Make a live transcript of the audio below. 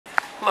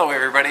Hello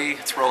everybody,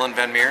 it's Roland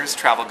Van Meers,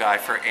 travel guy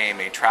for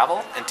AMA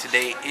Travel, and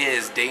today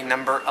is day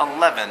number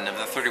 11 of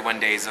the 31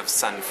 Days of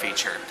Sun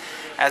feature.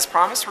 As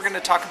promised, we're going to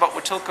talk about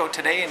Huatulco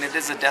today, and it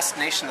is a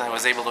destination that I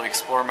was able to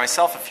explore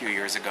myself a few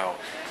years ago.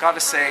 Gotta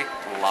say,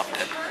 loved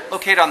it.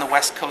 Located on the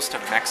west coast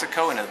of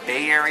Mexico in a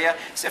bay area,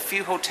 there's a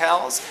few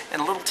hotels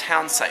and a little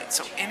town site.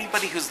 So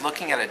anybody who's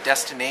looking at a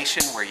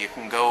destination where you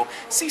can go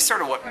see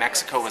sort of what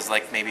Mexico was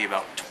like maybe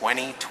about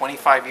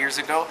 25 years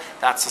ago,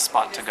 that's the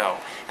spot to go.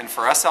 And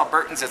for us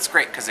Albertans, it's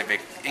great because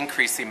they've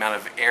increased the amount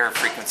of air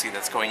frequency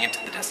that's going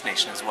into the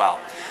destination as well.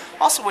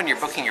 Also, when you're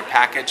booking your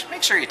package,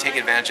 make sure you take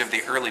advantage of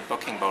the early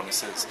booking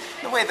bonuses.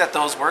 The way that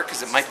those work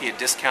is it might be a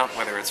discount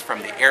whether it's from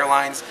the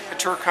airlines, a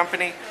tour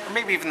company, or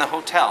maybe even the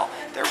hotel.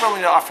 They're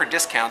willing to offer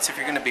discounts if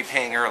you're going to be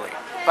paying early.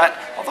 But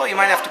although you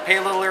might have to pay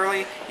a little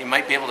early, you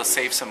might be able to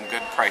save some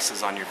good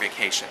prices on your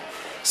vacation.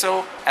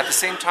 So at the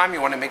same time, you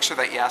want to make sure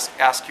that you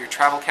ask your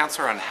travel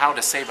counselor on how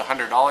to save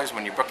 $100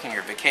 when you're booking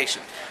your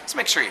vacation. So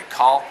make sure you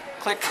call,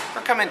 click,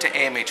 or come into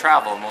AMA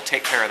Travel and we'll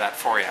take care of that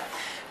for you.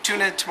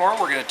 Tune in tomorrow,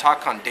 we're going to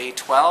talk on day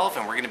 12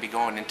 and we're going to be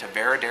going into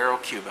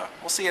Veradero, Cuba.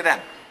 We'll see you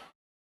then.